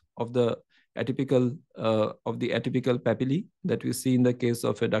growth of the atypical papillae that we see in the case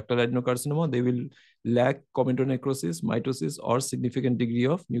of a ductal adenocarcinoma. They will lack cometonecrosis, mitosis, or significant degree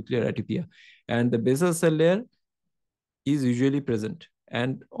of nuclear atypia. And the basal cell layer is usually present.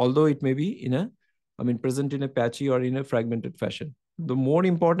 And although it may be present in a patchy or in a fragmented fashion. The more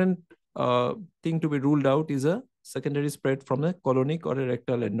important thing to be ruled out is a secondary spread from a colonic or a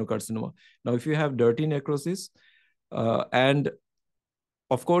rectal adenocarcinoma. Now, if you have dirty necrosis, and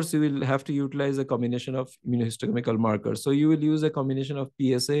of course, you will have to utilize a combination of immunohistochemical markers. So you will use a combination of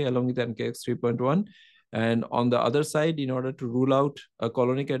PSA along with NKX 3.1 And on the other side, in order to rule out a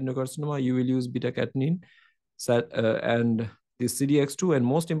colonic adenocarcinoma, you will use beta-catenin and the CDX2, and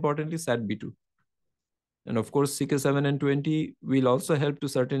most importantly, SAT-B2. And of course, CK7 and 20 will also help to a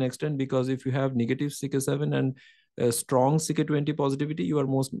certain extent, because if you have negative CK7 and a strong CK20 positivity, you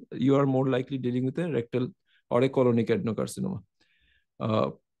are more likely dealing with a rectal or a colonic adenocarcinoma.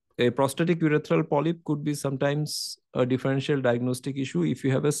 A prostatic urethral polyp could be sometimes a differential diagnostic issue if you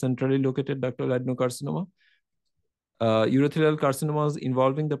have a centrally located ductal adenocarcinoma. Urothelial carcinomas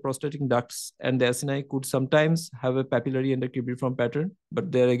involving the prostatic ducts and the acini could sometimes have a papillary and a cribriform pattern,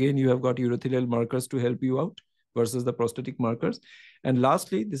 but there again, you have got urothelial markers to help you out versus the prostatic markers. And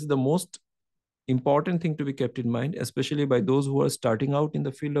lastly, this is the most important thing to be kept in mind, especially by those who are starting out in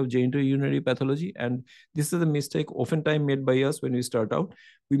the field of genitourinary pathology. And this is a mistake oftentimes made by us when we start out.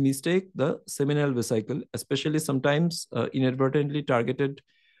 We mistake the seminal vesicle, especially sometimes inadvertently targeted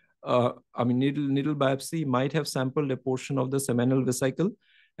needle biopsy might have sampled a portion of the seminal vesicle.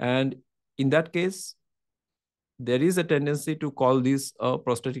 And in that case, there is a tendency to call this a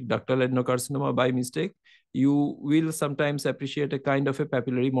prostatic ductal adenocarcinoma by mistake. You will sometimes appreciate a kind of a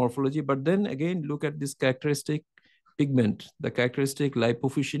papillary morphology, but then again, look at this characteristic pigment, the characteristic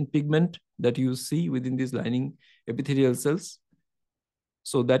lipofuscin pigment that you see within these lining epithelial cells.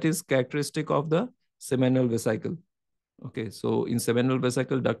 So that is characteristic of the seminal vesicle. Okay, so in seminal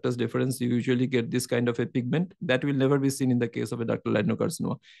vesicle ductus deferens, you usually get this kind of a pigment that will never be seen in the case of a ductal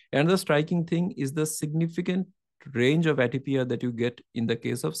adenocarcinoma. And the striking thing is the significant range of atypia that you get in the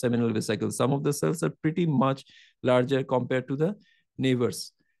case of seminal vesicle. Some of the cells are pretty much larger compared to the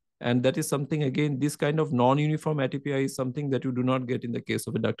neighbors. And that is something, again, this kind of non-uniform atypia is something that you do not get in the case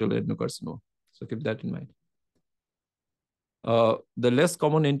of a ductal adenocarcinoma. So keep that in mind. The less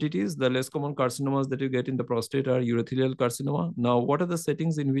common entities, the less common carcinomas that you get in the prostate are urothelial carcinoma. Now, what are the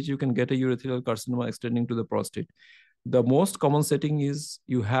settings in which you can get a urothelial carcinoma extending to the prostate? The most common setting is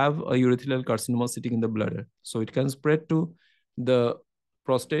you have a urothelial carcinoma sitting in the bladder. So it can spread to the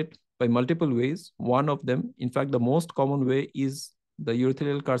prostate by multiple ways. One of them, in fact, the most common way is the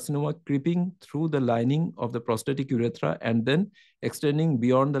urothelial carcinoma creeping through the lining of the prostatic urethra and then extending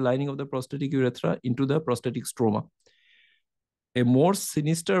beyond the lining of the prostatic urethra into the prostatic stroma. A more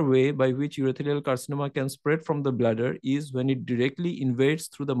sinister way by which urothelial carcinoma can spread from the bladder is when it directly invades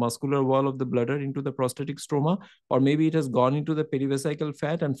through the muscular wall of the bladder into the prostatic stroma, or maybe it has gone into the perivesical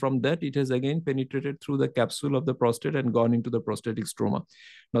fat, and from that it has again penetrated through the capsule of the prostate and gone into the prostatic stroma.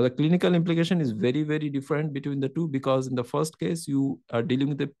 Now, the clinical implication is very, very different between the two, because in the first case, you are dealing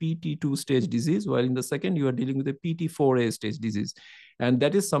with a PT2 stage disease, while in the second, you are dealing with a PT4A stage disease. And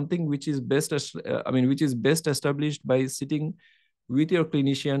that is something which is best established by sitting with your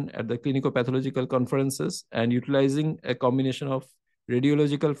clinician at the clinico-pathological conferences and utilizing a combination of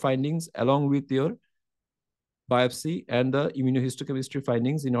radiological findings along with your biopsy and the immunohistochemistry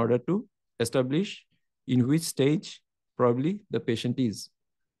findings in order to establish in which stage probably the patient is.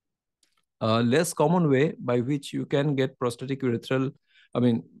 A less common way by which you can get prostatic urethral,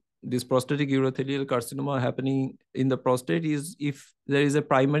 this prostatic urothelial carcinoma happening in the prostate is if there is a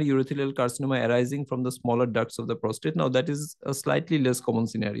primary urothelial carcinoma arising from the smaller ducts of the prostate. Now, that is a slightly less common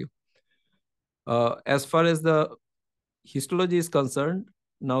scenario. As far as the histology is concerned,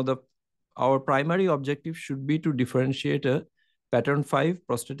 now our primary objective should be to differentiate a pattern 5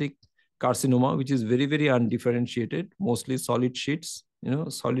 prostatic carcinoma, which is very, very undifferentiated, mostly solid sheets,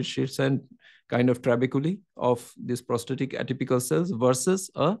 solid sheets and kind of trabeculae of these prostatic atypical cells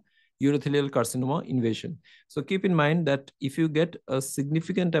versus a urothelial carcinoma invasion. So keep in mind that if you get a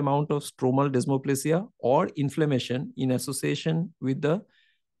significant amount of stromal desmoplasia or inflammation in association with the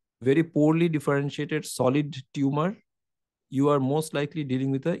very poorly differentiated solid tumor, you are most likely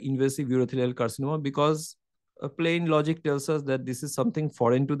dealing with an invasive urothelial carcinoma, because a plain logic tells us that this is something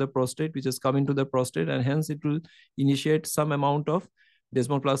foreign to the prostate, which has come into the prostate, and hence it will initiate some amount of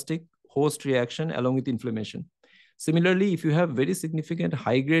desmoplastic host reaction along with inflammation. Similarly, if you have very significant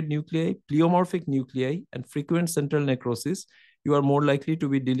high-grade nuclei, pleomorphic nuclei, and frequent central necrosis, you are more likely to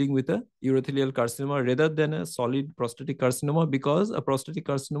be dealing with a urothelial carcinoma rather than a solid prostatic carcinoma, because a prostatic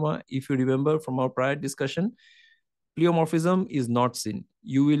carcinoma, if you remember from our prior discussion, pleomorphism is not seen.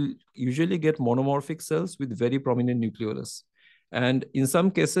 You will usually get monomorphic cells with very prominent nucleolus. And in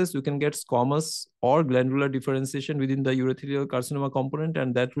some cases, you can get squamous or glandular differentiation within the urothelial carcinoma component,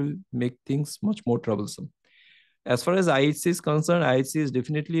 and that will make things much more troublesome. As far as IHC is concerned, IHC is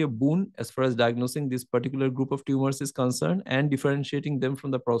definitely a boon as far as diagnosing this particular group of tumors is concerned and differentiating them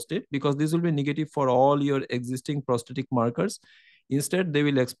from the prostate, because this will be negative for all your existing prostatic markers. Instead, they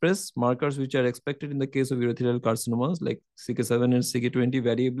will express markers which are expected in the case of urothelial carcinomas like CK7 and CK20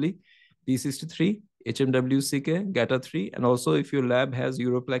 variably, P63, HMWCK, GATA3, and also if your lab has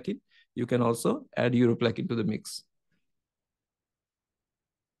uroplakin, you can also add uroplakin to the mix.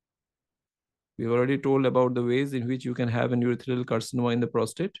 We've already told about the ways in which you can have an urothelial carcinoma in the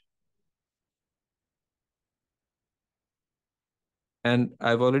prostate. And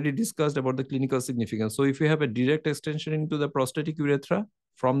I've already discussed about the clinical significance. So if you have a direct extension into the prostatic urethra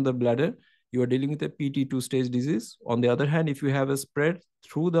from the bladder, you are dealing with a PT2 stage disease. On the other hand, if you have a spread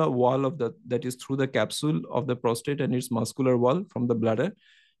through the wall of that is through the capsule of the prostate and its muscular wall from the bladder,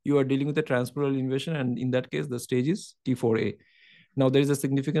 you are dealing with a transpleural invasion. And in that case, the stage is T4A. Now, there is a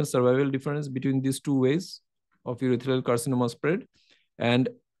significant survival difference between these two ways of urothelial carcinoma spread. And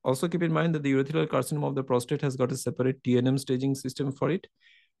also keep in mind that the urothelial carcinoma of the prostate has got a separate TNM staging system for it.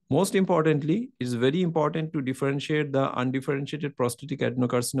 Most importantly, it is very important to differentiate the undifferentiated prostatic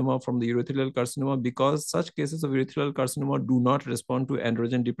adenocarcinoma from the urothelial carcinoma, because such cases of urothelial carcinoma do not respond to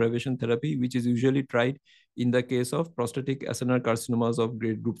androgen deprivation therapy, which is usually tried in the case of prostatic acinar carcinomas of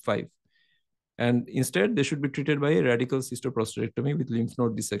grade group 5. And instead, they should be treated by a radical cystoprostatectomy with lymph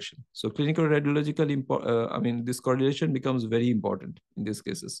node dissection. So clinical radiological, this correlation becomes very important in these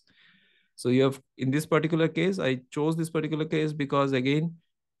cases. So you have, in this particular case, I chose this particular case because, again,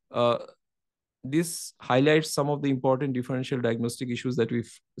 this highlights some of the important differential diagnostic issues that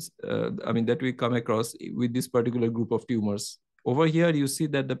we come across with this particular group of tumors. Over here, you see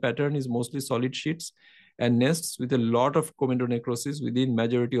that the pattern is mostly solid sheets and nests with a lot of comedonecrosis within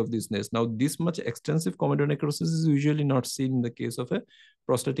majority of these nests. Now, this much extensive comedonecrosis is usually not seen in the case of a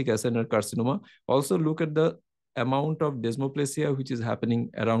prostatic acinar carcinoma. Also, look at the amount of desmoplasia which is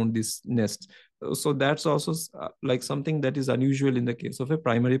happening around this nest. So that's also like something that is unusual in the case of a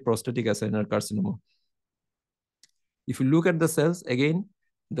primary prostatic acinar carcinoma. If you look at the cells, again,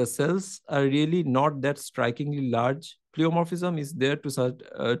 the cells are really not that strikingly large. Pleomorphism is there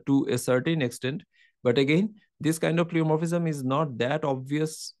to a certain extent. But again, this kind of pleomorphism is not that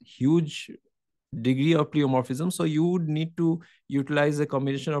obvious, huge degree of pleomorphism. So you would need to utilize a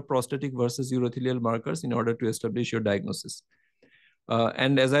combination of prostatic versus urothelial markers in order to establish your diagnosis.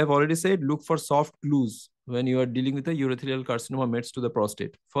 And as I've already said, look for soft clues when you are dealing with a urothelial carcinoma mets to the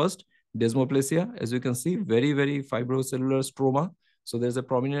prostate. First, desmoplasia, as you can see, very, very fibrocellular stroma. So there's a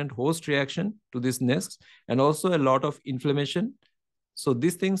prominent host reaction to this nest, and also a lot of inflammation. So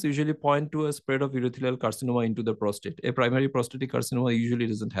these things usually point to a spread of urothelial carcinoma into the prostate. A primary prostatic carcinoma usually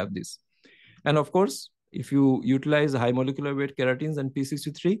doesn't have this. And of course, if you utilize high molecular weight keratins and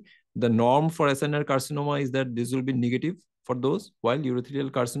P63, the norm for acinar carcinoma is that this will be negative for those, while urothelial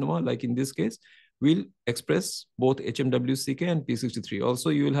carcinoma, like in this case, will express both HMWCK and P63. Also,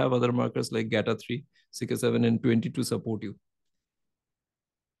 you will have other markers like GATA3, CK7, and 20 to support you.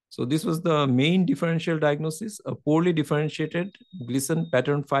 So this was the main differential diagnosis, a poorly differentiated Gleason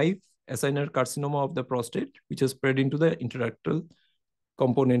pattern 5 acinar carcinoma of the prostate, which has spread into the intraductal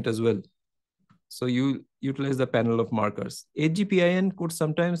component as well. So you utilize the panel of markers. HGPIN could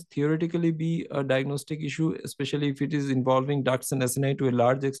sometimes theoretically be a diagnostic issue, especially if it is involving ducts and acini to a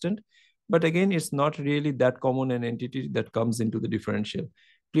large extent. But again, it's not really that common an entity that comes into the differential.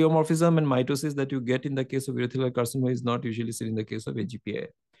 Pleomorphism and mitosis that you get in the case of urothelial carcinoma is not usually seen in the case of HGPIN.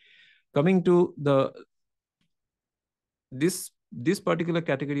 Coming to this particular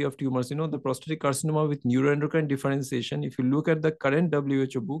category of tumors, the prostatic carcinoma with neuroendocrine differentiation, if you look at the current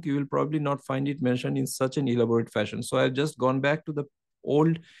WHO book, you will probably not find it mentioned in such an elaborate fashion. So I've just gone back to the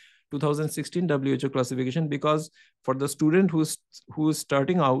old 2016 WHO classification, because for the student who is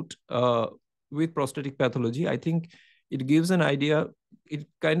starting out with prostatic pathology, I think it gives an idea. It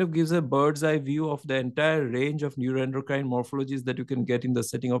kind of gives a bird's eye view of the entire range of neuroendocrine morphologies that you can get in the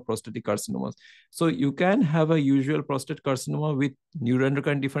setting of prostatic carcinomas. So you can have a usual prostate carcinoma with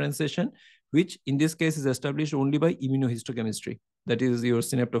neuroendocrine differentiation, which in this case is established only by immunohistochemistry. That is your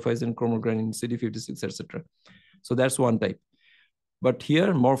synaptophysin, chromogranin, CD56, etc. So that's one type. But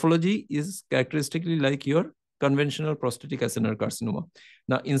here, morphology is characteristically like your conventional prostatic acinar carcinoma.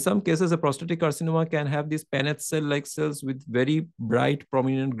 Now, in some cases, a prostatic carcinoma can have these Paneth cell-like cells with very bright,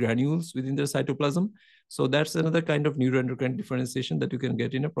 prominent granules within their cytoplasm. So that's another kind of neuroendocrine differentiation that you can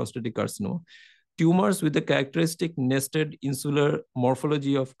get in a prostatic carcinoma. Tumors with the characteristic nested insular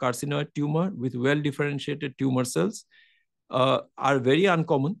morphology of carcinoid tumor with well-differentiated tumor cells are very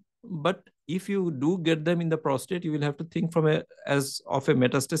uncommon. But if you do get them in the prostate, you will have to think as of a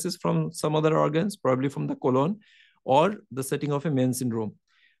metastasis from some other organs, probably from the colon, or the setting of a Men's syndrome.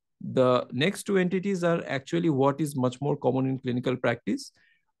 The next two entities are actually what is much more common in clinical practice.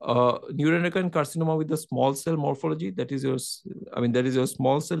 Neuroendocrine carcinoma with the small cell morphology, that is your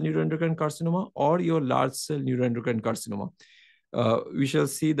small cell neuroendocrine carcinoma, or your large cell neuroendocrine carcinoma. We shall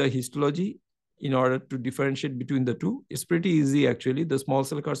see the histology in order to differentiate between the two? It's pretty easy actually. The small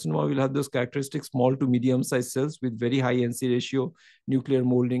cell carcinoma will have those characteristics, small to medium sized cells with very high NC ratio, nuclear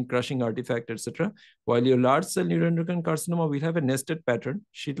molding, crushing artifact, etc. While your large cell neuroendocrine carcinoma will have a nested pattern,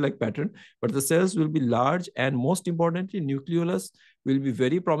 sheet-like pattern, but the cells will be large, and most importantly, nucleolus will be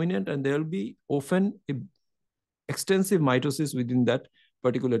very prominent, and there will be often extensive mitosis within that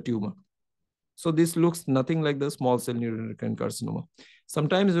particular tumor. So this looks nothing like the small cell neuroendocrine carcinoma.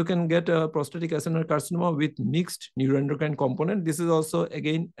 Sometimes you can get a prostatic adenocarcinoma with mixed neuroendocrine component. This is also,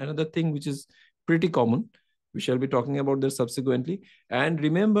 again, another thing which is pretty common. We shall be talking about this subsequently. And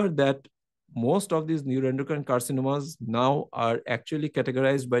remember that most of these neuroendocrine carcinomas now are actually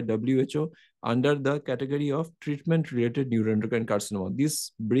categorized by WHO under the category of treatment-related neuroendocrine carcinoma.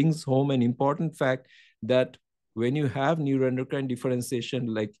 This brings home an important fact that when you have neuroendocrine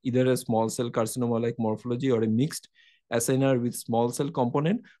differentiation, like either a small cell carcinoma like morphology or a mixed SNR with small cell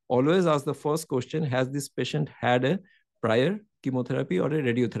component, always ask the first question, has this patient had a prior chemotherapy or a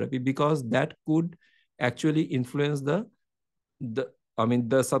radiotherapy? Because that could actually influence the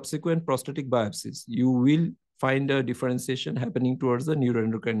subsequent prostatic biopsies. You will find a differentiation happening towards the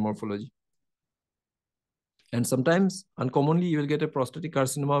neuroendocrine morphology. And sometimes, uncommonly, you will get a prostatic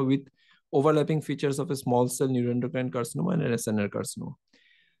carcinoma with overlapping features of a small cell neuroendocrine carcinoma and an SNR carcinoma.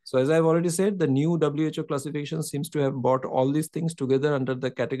 So as I've already said, the new WHO classification seems to have brought all these things together under the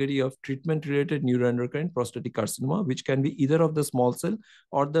category of treatment-related neuroendocrine prostatic carcinoma, which can be either of the small cell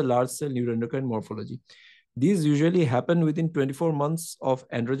or the large cell neuroendocrine morphology. These usually happen within 24 months of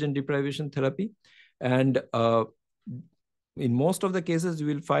androgen deprivation therapy. And in most of the cases, you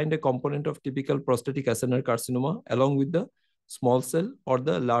will find a component of typical prostatic SNR carcinoma along with the small cell or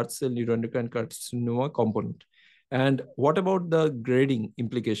the large cell neuroendocrine carcinoma component. And what about the grading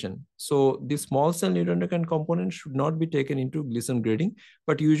implication? So the small cell neuroendocrine component should not be taken into Gleason grading,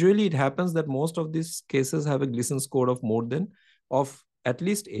 but usually it happens that most of these cases have a Gleason score of at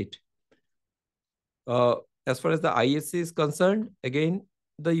least 8. As far as the IHC is concerned, again,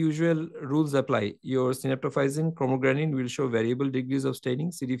 the usual rules apply. Your synaptophysin, chromogranin will show variable degrees of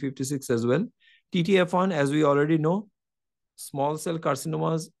staining, CD56 as well. TTF1, as we already know, small cell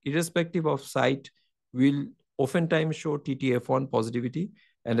carcinomas, irrespective of site, will oftentimes show TTF1 positivity.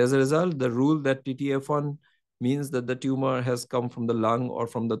 And as a result, the rule that TTF1 means that the tumor has come from the lung or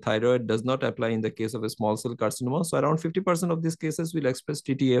from the thyroid does not apply in the case of a small cell carcinoma. So around 50% of these cases will express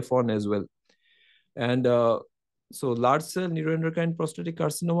TTF1 as well. And so large cell neuroendocrine prostatic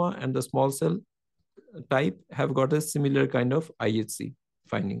carcinoma and the small cell type have got a similar kind of IHC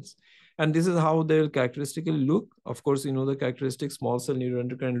findings. And this is how they will characteristically look. Of course, you know the characteristic small cell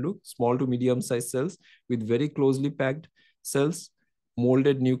neuroendocrine look, small to medium sized cells with very closely packed cells,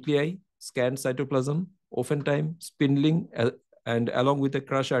 molded nuclei, scant cytoplasm, oftentimes spindling, and along with the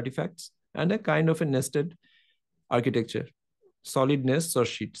crush artifacts, and a kind of a nested architecture, solid nests or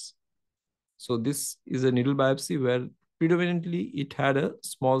sheets. So this is a needle biopsy where predominantly it had a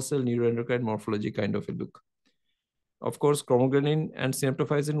small cell neuroendocrine morphology kind of a look. Of course, chromogranin and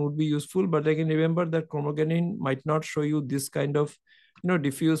synaptophysin would be useful, but again, remember that chromogranin might not show you this kind of,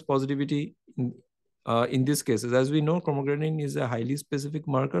 diffuse positivity in these cases. As we know, chromogranin is a highly specific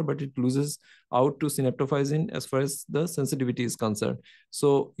marker, but it loses out to synaptophysin as far as the sensitivity is concerned.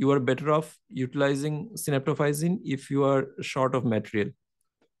 So you are better off utilizing synaptophysin if you are short of material.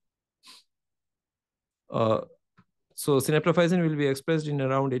 So synaptophysin will be expressed in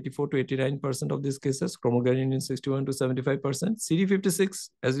around 84 to 89% of these cases, chromogranin in 61 to 75%. CD56,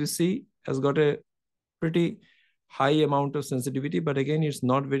 as you see, has got a pretty high amount of sensitivity, but again, it's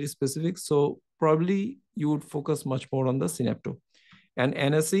not very specific. So probably you would focus much more on the synapto. And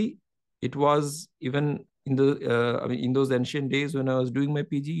NSE, it was even in the, in those ancient days when I was doing my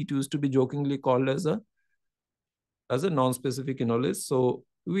PG, it used to be jokingly called as a non-specific knowledge. So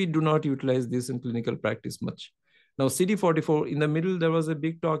we do not utilize this in clinical practice much. Now, CD44, in the middle, there was a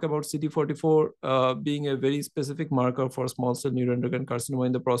big talk about CD44 being a very specific marker for small cell neuroendocrine carcinoma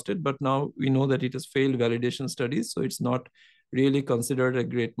in the prostate, but now we know that it has failed validation studies, so it's not really considered a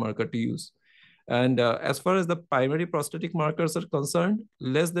great marker to use. And as far as the primary prostatic markers are concerned,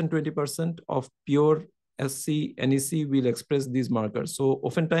 less than 20% of pure SC, NEC will express these markers. So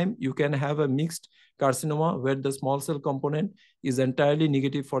oftentimes you can have a mixed carcinoma where the small cell component is entirely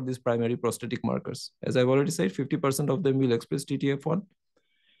negative for these primary prostatic markers. As I've already said, 50% of them will express TTF1.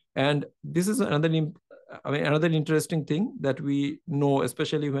 And this is another interesting thing that we know,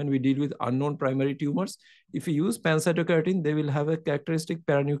 especially when we deal with unknown primary tumors. If you use pancytokeratin, they will have a characteristic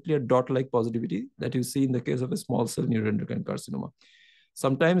paranuclear dot-like positivity that you see in the case of a small cell neuroendocrine carcinoma.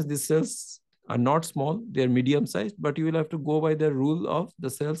 Sometimes these cells are not small, they're medium-sized, but you will have to go by the rule of the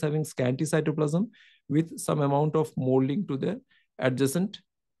cells having scanty cytoplasm with some amount of molding to their adjacent,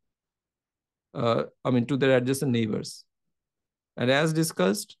 to their adjacent neighbors. And as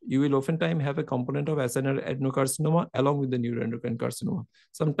discussed, you will oftentimes have a component of acinar adenocarcinoma along with the neuroendocrine carcinoma.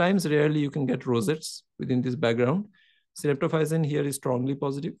 Sometimes, rarely, you can get rosettes within this background. Synaptophysin here is strongly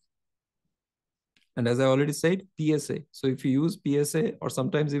positive. And as I already said, PSA. So if you use PSA or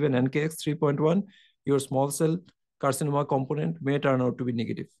sometimes even NKX 3.1, your small cell carcinoma component may turn out to be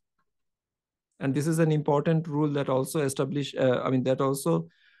negative. And this is an important rule that also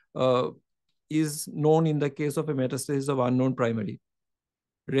is known in the case of a metastasis of unknown primary.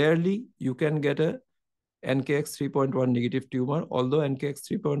 Rarely you can get a NKX 3.1 negative tumor, although NKX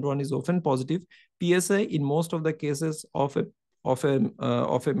 3.1 is often positive. PSA in most of the cases of a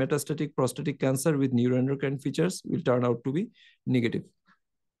metastatic prostatic cancer with neuroendocrine features will turn out to be negative.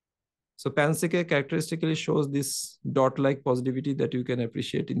 So PanCK characteristically shows this dot-like positivity that you can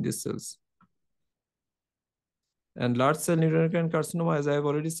appreciate in these cells. And large cell neuroendocrine carcinoma, as I have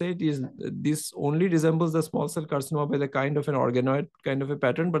already said, this only resembles the small cell carcinoma by the kind of an organoid kind of a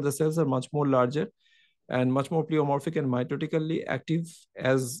pattern, but the cells are much more larger and much more pleomorphic and mitotically active,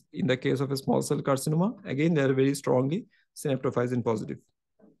 as in the case of a small cell carcinoma. Again, they are very strongly synaptophysin positive.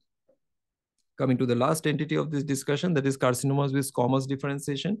 Coming to the last entity of this discussion, that is carcinomas with squamous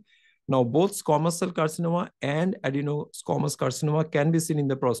differentiation. Now, both squamous cell carcinoma and adenosquamous carcinoma can be seen in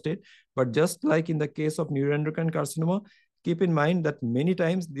the prostate, but just like in the case of neuroendocrine carcinoma, keep in mind that many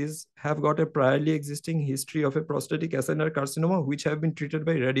times these have got a priorly existing history of a prostatic acinar carcinoma, which have been treated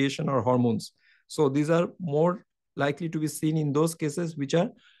by radiation or hormones. So these are more likely to be seen in those cases which are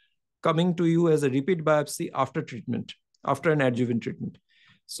coming to you as a repeat biopsy after treatment, after an adjuvant treatment.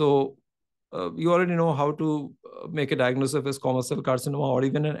 So you already know how to make a diagnosis of a squamous cell carcinoma or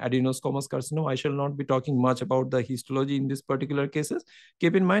even an adenosquamous carcinoma. I shall not be talking much about the histology in these particular cases.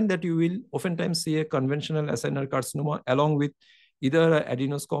 Keep in mind that you will oftentimes see a conventional acinar carcinoma along with either an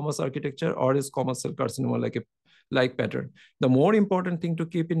adenosquamous architecture or a squamous cell carcinoma like pattern. The more important thing to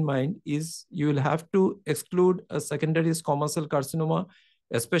keep in mind is you will have to exclude a secondary squamous cell carcinoma,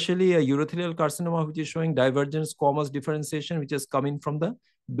 especially a urothelial carcinoma, which is showing divergent squamous differentiation, which is coming from the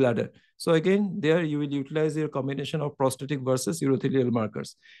bladder. So again, there you will utilize your combination of prostatic versus urothelial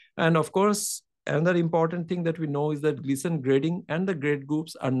markers. And of course, another important thing that we know is that Gleason grading and the grade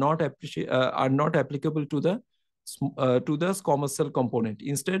groups are not applicable to the squamous cell component.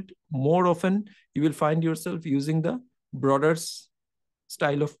 Instead, more often you will find yourself using the broader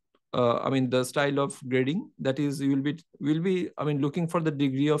style of the style of grading. That is, you will be looking for the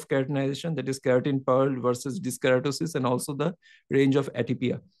degree of keratinization, that is keratin pearl versus dyskeratosis, and also the range of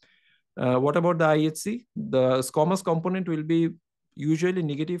atypia. What about the IHC? The squamous component will be usually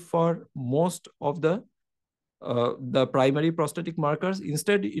negative for most of the primary prostatic markers.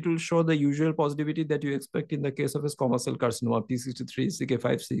 Instead, it will show the usual positivity that you expect in the case of a squamous cell carcinoma, P63,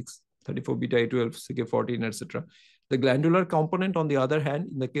 CK56, 34 beta A12, CK14, etc. The glandular component, on the other hand,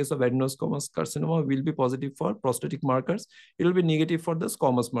 in the case of adenosquamous carcinoma, will be positive for prostatic markers. It will be negative for the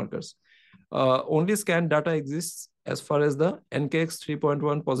squamous markers. Only scan data exists as far as the NKX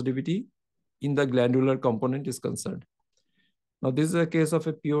 3.1 positivity in the glandular component is concerned. Now, this is a case of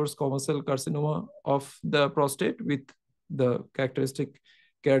a pure squamous cell carcinoma of the prostate with the characteristic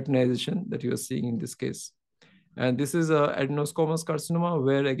keratinization that you are seeing in this case. And this is a adenosquamous carcinoma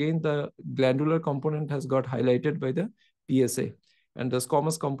where again the glandular component has got highlighted by the PSA and the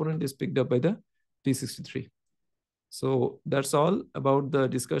squamous component is picked up by the P63. So that's all about the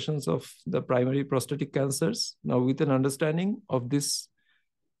discussions of the primary prostatic cancers. Now, with an understanding of this,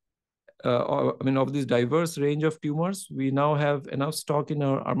 of this diverse range of tumors, we now have enough stock in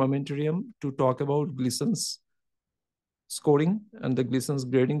our armamentarium to talk about Gleason's scoring and the Gleason's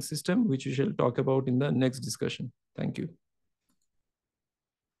grading system, which we shall talk about in the next discussion. Thank you.